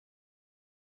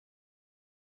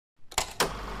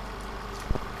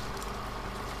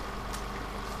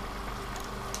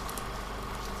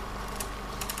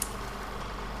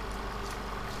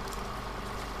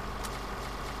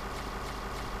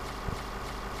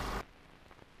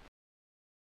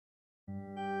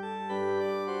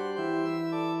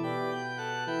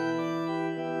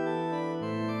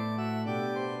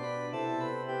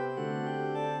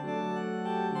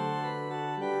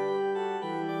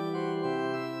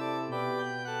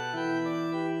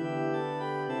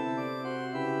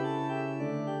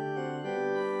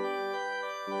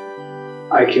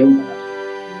I killed that.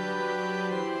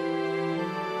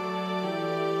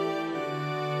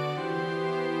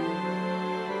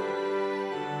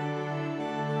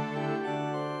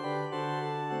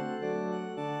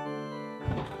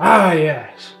 Ah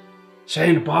yes,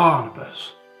 St.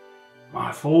 Barnabas,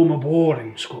 my former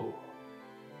boarding school,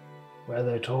 where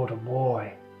they taught a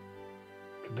boy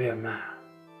to be a man.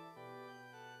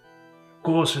 Of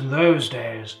course, in those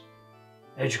days,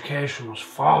 education was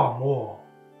far more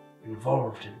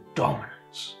involved in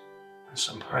dominance and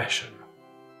suppression.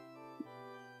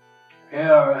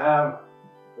 Here we have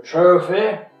the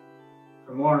trophy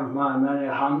from one of my many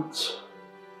hunts.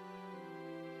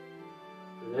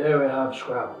 And here we have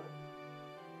Scrabble.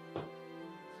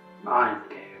 Mind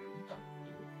game.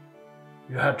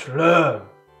 You had to learn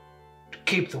to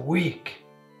keep the weak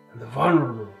and the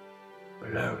vulnerable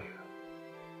below you,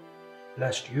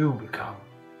 lest you become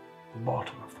the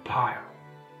bottom of the pile.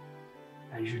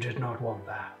 And you did not want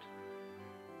that.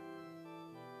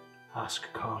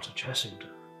 Ask Carter Chessington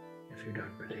if you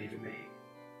don't believe me.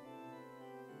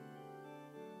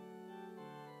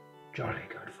 Jolly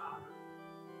good fun.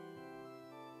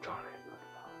 Jolly good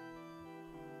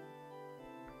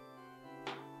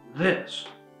fun. This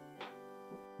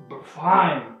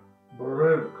fine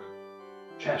Baroque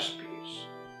chess piece,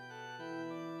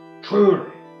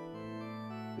 truly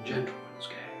a gentleman's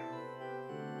game.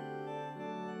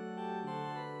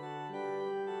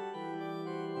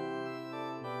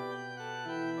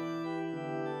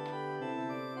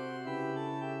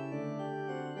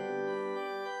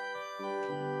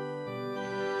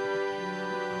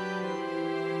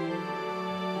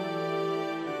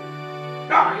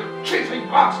 Ah, you cheating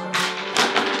bastard!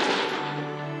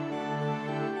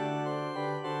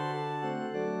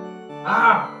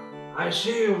 Ah, I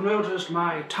see you've noticed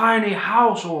my tiny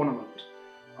house ornament.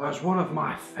 It's one of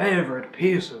my favorite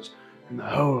pieces in the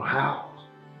whole house.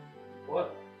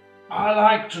 What I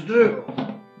like to do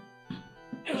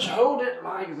is hold it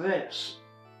like this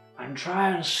and try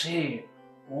and see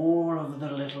all of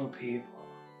the little people.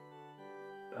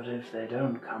 But if they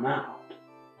don't come out,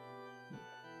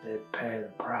 they pay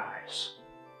the price.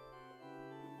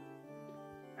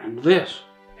 And this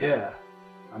here,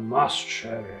 I must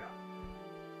show you.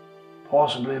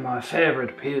 Possibly my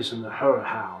favorite piece in the whole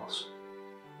house.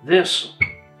 This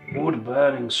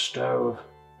wood-burning stove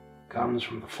comes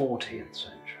from the 14th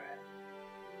century.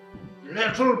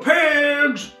 Little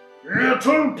pigs!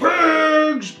 Little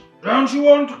pigs! Don't you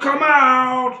want to come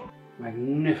out?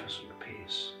 Magnificent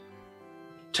piece.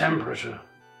 Temperature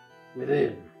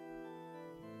within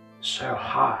so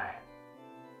high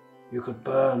you could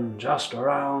burn just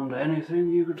around anything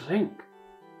you could think.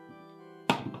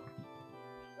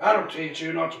 That'll teach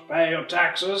you not to pay your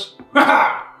taxes. Ha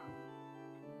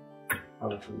ha!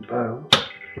 Elephant bow.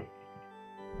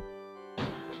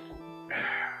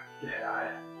 Yeah,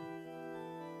 I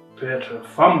appear to have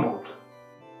fumbled.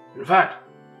 In fact,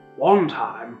 one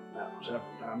time, well, several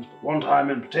times, but one time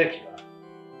in particular,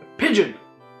 a pigeon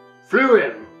flew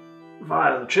in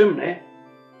via the chimney.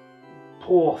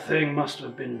 Poor thing must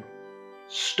have been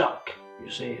stuck, you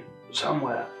see,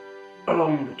 somewhere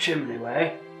along the chimney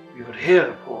way. You could hear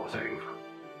the poor thing from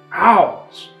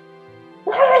howls.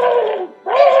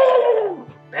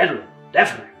 Bedlam,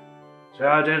 deafening. So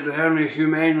I did the only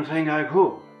humane thing I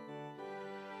could.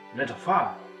 Lit a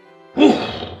fire.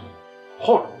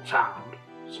 Horrible sound.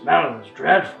 The smell was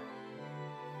dreadful.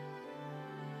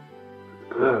 But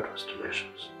the bird was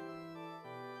delicious.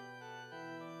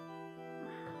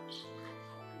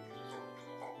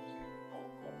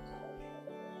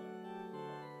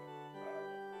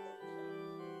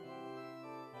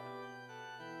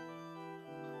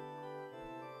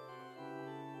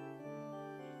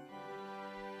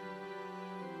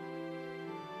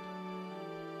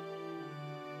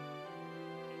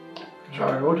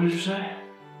 Sorry, what did you say?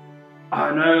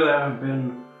 I know there have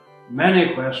been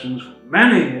many questions for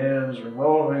many years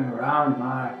revolving around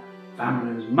my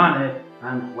family's money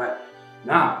and wealth.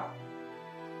 Now,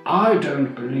 I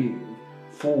don't believe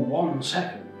for 1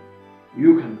 second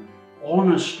you can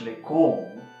honestly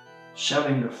call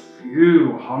selling a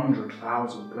few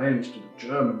 100,000 planes to the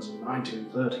Germans in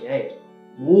 1938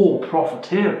 war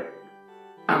profiteering.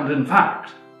 And in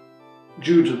fact,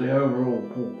 due to the overall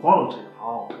poor quality of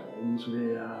our planes,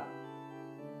 we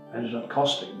ended up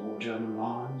costing more German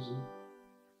lives. And,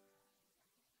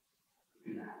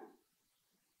 you know.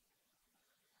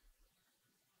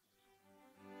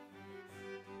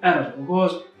 And of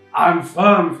course, I'm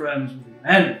firm friends with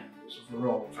many members of the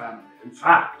royal family. In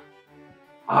fact,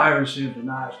 I received a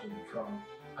knighthood from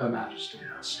Her Majesty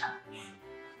herself.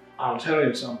 I'll tell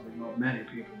you something not many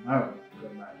people know about Her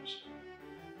Majesty.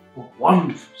 a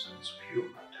wonderful sense of humour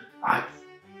to life.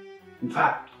 In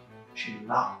fact, she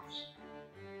loves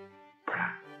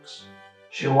pranks.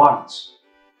 She once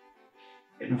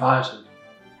invited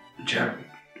Jeremy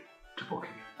to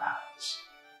Buckingham Palace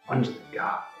under the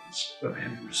guise of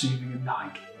him receiving a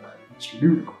knighthood. It's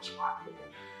ludicrous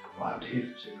while he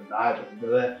was in the knighthood.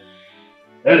 But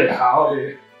anyhow,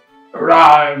 he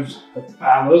arrived at the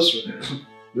palace with his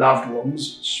loved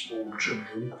ones, his small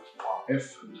children, his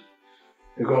wife, and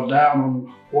he got down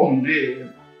on one knee,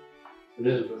 and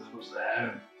Elizabeth was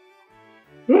there.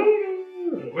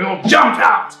 We all jumped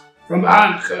out from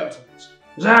behind the curtains.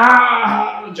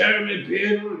 Jeremy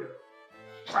Beadle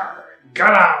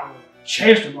got out and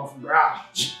chased him off the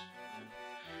grounds.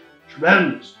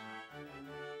 Tremendous.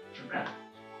 Tremendous.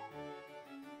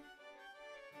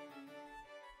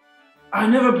 I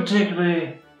never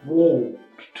particularly warmed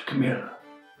to Camilla.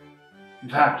 In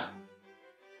fact,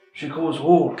 she caused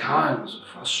all kinds of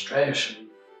frustration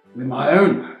with my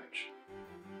own marriage.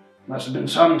 Must have been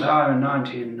sometime in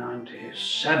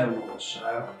 1997 or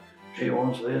so. She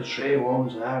wants this, she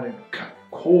wants that. He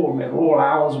called me at all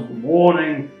hours of the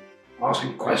morning,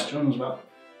 asking questions about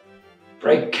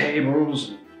brake cables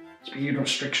and speed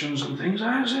restrictions and things.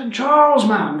 I said, Charles,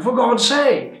 man, for God's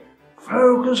sake,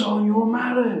 focus on your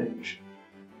marriage.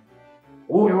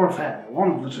 Or your affair,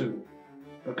 one of the two.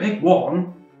 But pick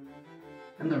one,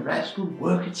 and the rest would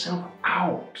work itself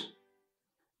out.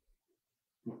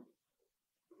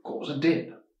 Of course it did,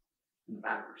 in the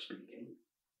manner of speaking.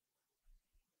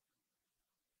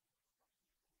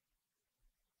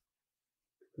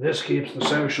 This keeps the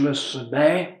socialists at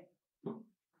bay.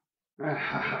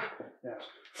 Yes.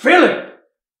 Philip!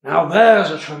 Now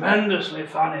there's a tremendously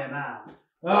funny man.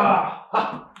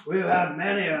 We've had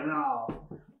many a now.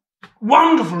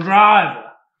 Wonderful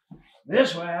driver.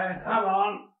 This way, come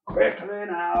on, quickly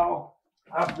now,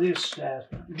 up these stairs.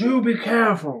 Do be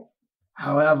careful.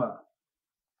 However,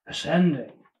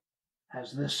 ascending,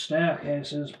 as this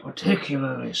staircase is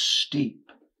particularly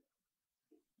steep,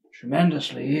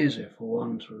 tremendously easy for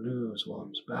one to lose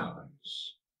one's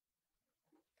balance.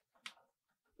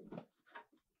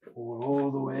 Fall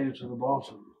all the way to the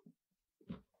bottom.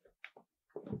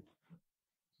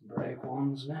 Break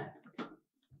one's neck.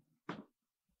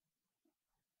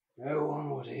 No one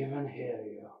would even hear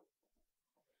you.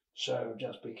 So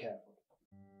just be careful.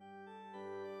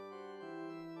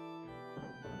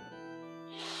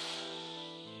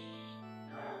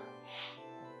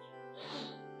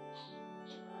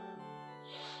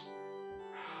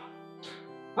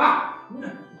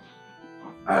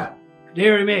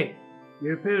 Dearie me,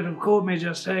 you appear to have caught me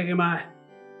just taking my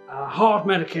heart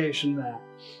medication there.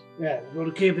 Yeah, we've got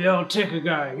to keep the old ticker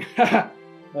going. I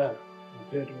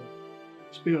appear to have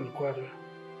spilled quite a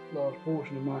large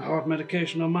portion of my heart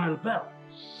medication on my lapel.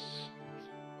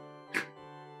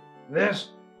 This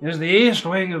is the east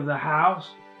wing of the house,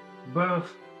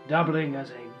 both doubling as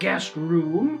a guest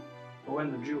room for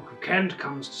when the Duke of Kent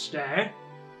comes to stay,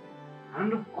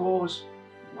 and of course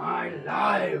my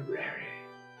library.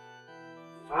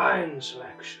 Fine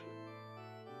selection.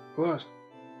 Of course,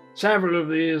 several of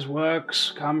these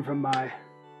works come from my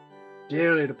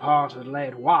dearly departed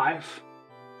late wife.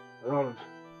 A lot of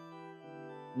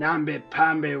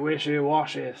namby-pamby,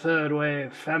 wishy-washy,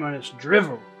 third-wave feminist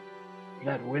drivel.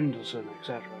 Ned Winterson,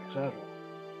 etc., etc.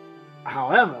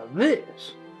 However,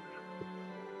 this,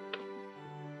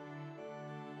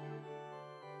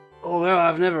 although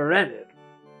I've never read it,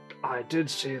 I did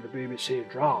see the BBC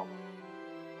drama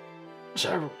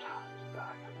several times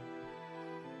back.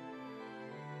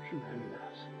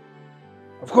 Tremendous.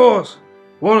 Of course,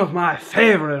 one of my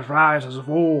favourite writers of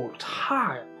all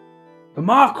time, the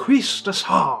Marquis de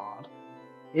Sade.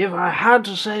 If I had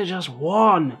to say just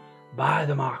one by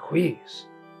the Marquis,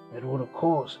 it would of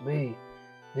course be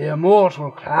the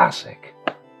immortal classic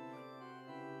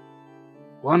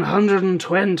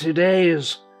 120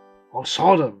 Days of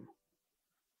Sodom.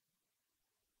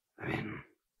 I mean,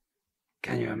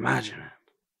 can you imagine it?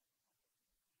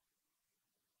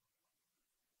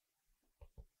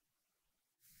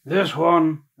 This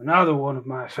one, another one of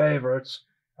my favourites,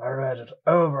 I read it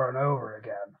over and over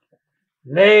again.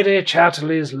 Lady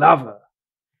Chatterley's Lover,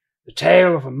 the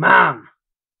tale of a man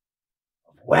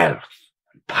of wealth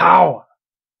and power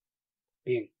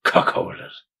being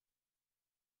cuckolded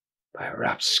by a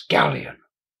rapscallion,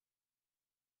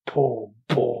 poor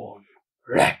born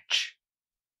wretch.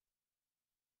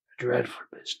 A dreadful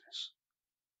business.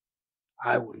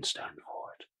 I wouldn't stand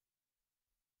for it.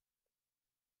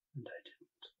 And I didn't.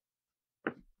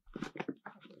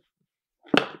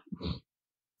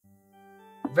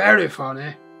 Very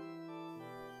funny.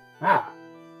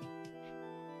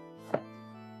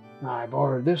 I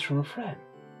borrowed this from a friend.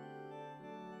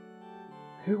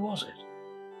 Who was it?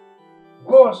 Of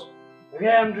course,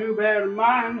 again, do bear in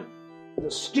mind the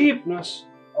steepness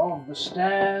of the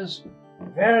stairs.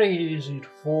 Very easy to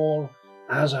fall,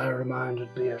 as I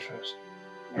reminded Beatrice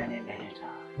many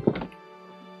times.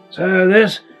 So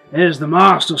this is the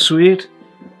master suite,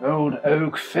 old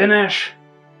oak finish.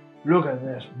 Look at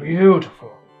this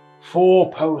beautiful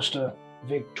 4-poster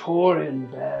Victorian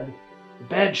bed. The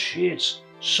bed sheets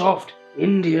soft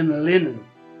Indian linen,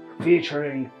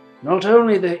 featuring not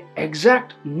only the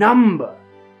exact number,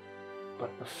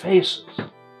 but the faces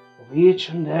of each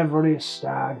and every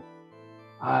stag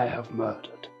I have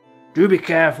murdered. Do be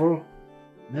careful,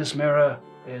 this mirror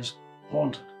is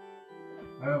haunted.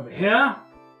 Over here,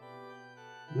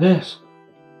 this.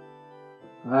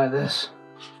 This.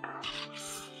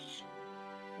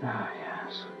 Ah,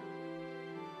 yes.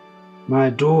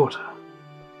 My daughter,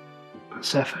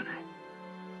 Persephone,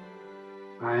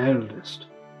 my eldest.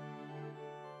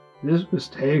 This was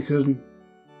taken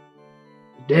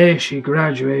the day she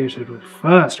graduated with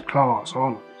first-class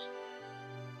honours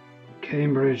from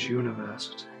Cambridge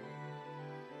University.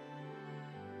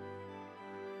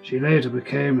 She later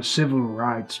became a civil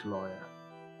rights lawyer.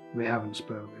 We haven't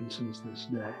spoken since this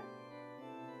day.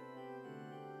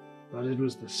 But it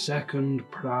was the second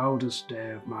proudest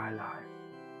day of my life.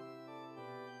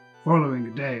 Following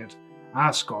a day at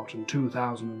Ascot in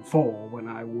 2004 when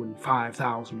I won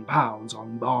 £5,000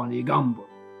 on Barney Gumble.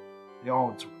 The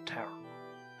odds were terrible.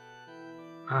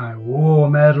 I wore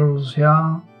medals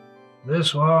here.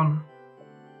 This one,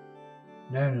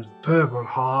 known as the Purple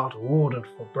Heart, awarded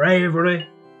for bravery.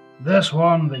 This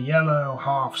one, the Yellow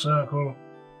Half Circle,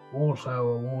 also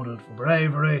awarded for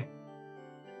bravery.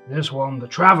 This one, the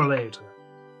Travelator.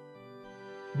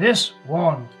 This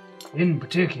one, in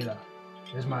particular,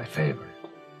 is my favourite.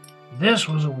 This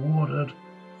was awarded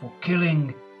for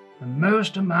killing the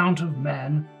most amount of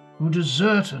men who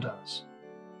deserted us.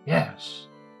 Yes,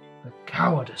 the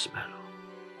Cowardice Medal.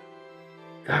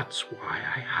 That's why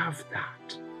I have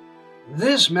that.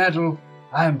 This medal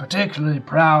I am particularly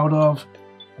proud of.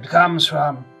 It comes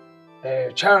from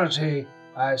a charity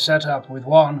I set up with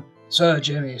one Sir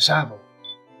Jimmy Savile.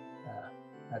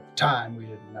 At the time, we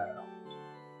didn't know.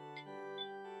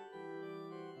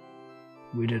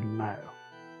 We didn't know.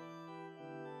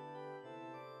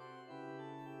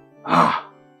 Ah,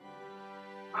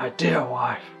 my dear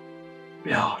wife,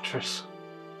 Beatrice.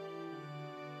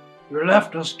 You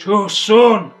left us too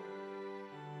soon.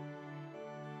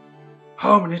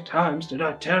 How many times did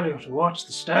I tell you to watch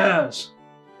the stairs?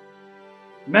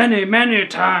 Many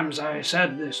times I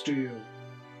said this to you.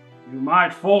 You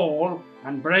might fall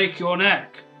and break your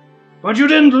neck, but you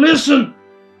didn't listen.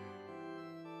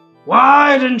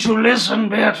 Why didn't you listen,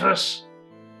 Beatrice?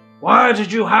 Why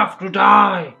did you have to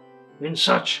die in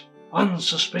such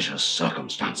unsuspicious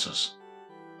circumstances?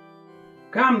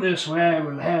 Come this way,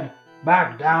 we'll head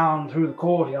back down through the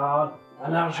courtyard,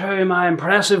 and I'll show you my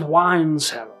impressive wine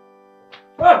cellar.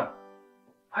 Oh,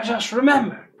 I just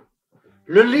remembered.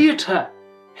 Lolita.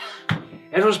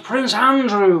 It was Prince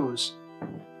Andrew's.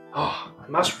 Oh, I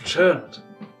must return it.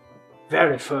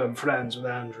 Very firm friends with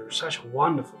Andrew, such a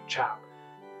wonderful chap.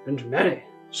 Been to many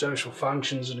social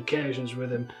functions and occasions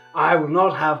with him. I will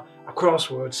not have a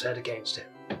crossword said against him.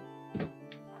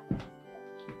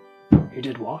 He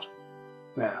did what?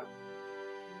 Well,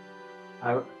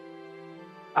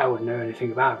 I wouldn't know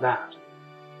anything about that.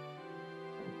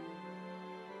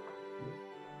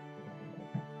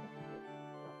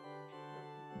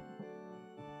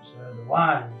 So the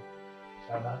wine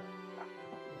cellar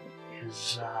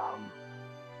is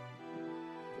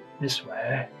this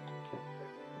way.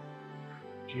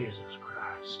 Jesus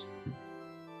Christ.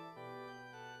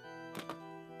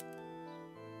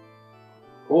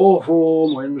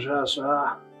 Form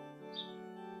Winchester.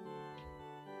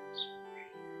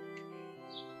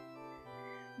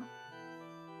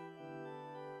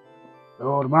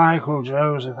 Lord Michael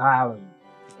Joseph Allen,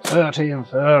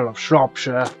 13th Earl of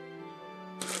Shropshire,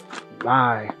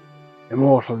 my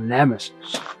immortal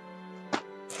nemesis,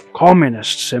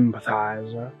 communist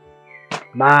sympathizer,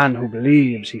 man who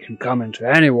believes he can come into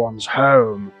anyone's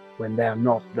home when they're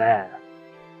not there,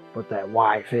 but their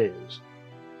wife is,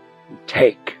 and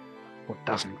take what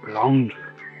doesn't belong to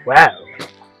it. Well,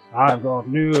 I've got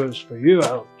news for you,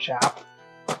 old chap.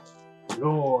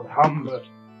 Lord Humbert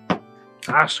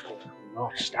Asquith will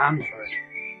not stand for it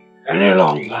any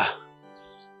longer.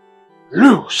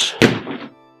 Loose!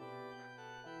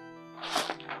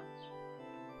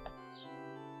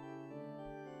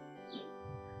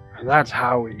 And that's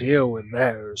how we deal with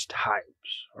those types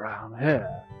around here.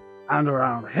 And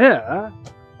around here,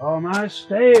 Oh, my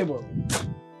stable.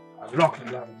 I've locked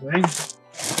the bloody thing.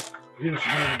 Used to do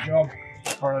the job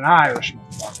for an Irishman,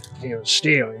 but he was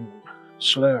stealing and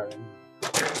slurring.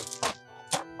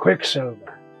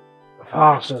 Quicksilver, the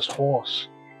fastest horse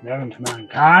known to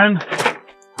mankind,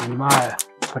 and my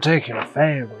particular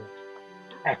favourite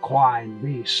equine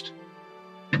beast.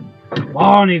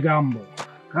 Barney Gumble.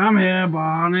 Come here,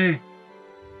 Barney.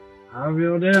 Have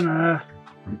your dinner.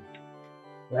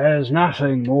 There's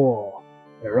nothing more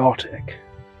erotic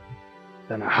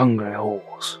than a hungry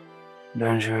horse.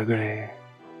 Don't you agree?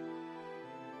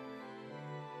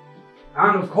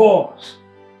 And of course,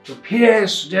 the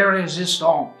pièce de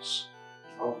résistance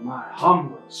of my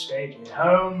humble stately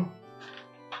home,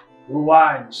 the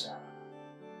wine cellar.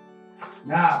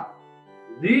 Now,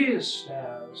 these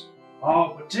stairs are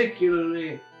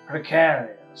particularly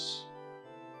precarious,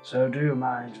 so do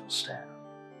mind your step.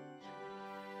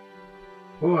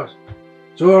 Of course,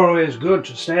 it's always good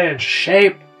to stay in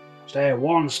shape, stay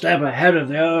one step ahead of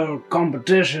the old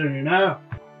competition, you know.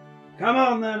 Come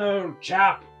on then, old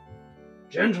chap.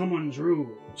 Gentlemen's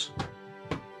rules.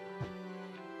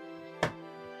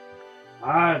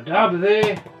 I dub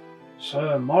thee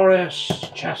Sir Maurice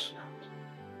Chestnut.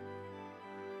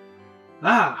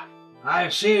 Ah, I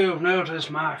see you've noticed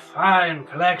my fine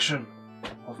collection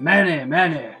of many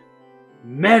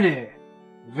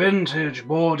vintage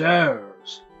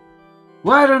Bordeaux's.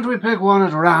 Why don't we pick one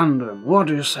at random? What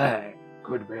do you say?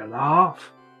 Could be a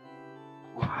laugh.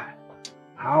 Why,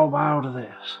 how about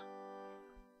this?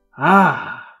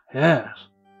 Ah, yes,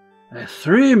 a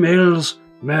 3 Mils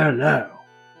Merlot.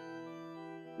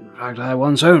 In fact, I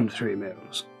once owned 3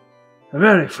 Mils. A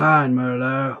very fine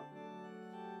Merlot.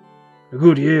 A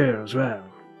good year as well,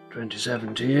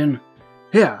 2017.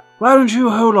 Here, why don't you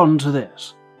hold on to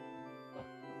this?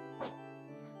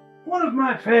 One of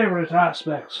my favourite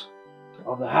aspects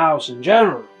of the house in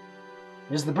general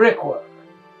is the brickwork.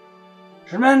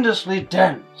 Tremendously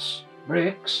dense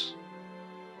bricks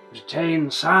retain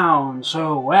sound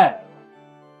so well,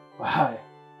 why,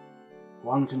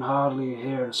 one can hardly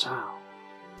hear a sound.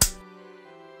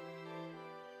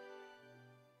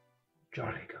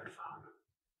 Jolly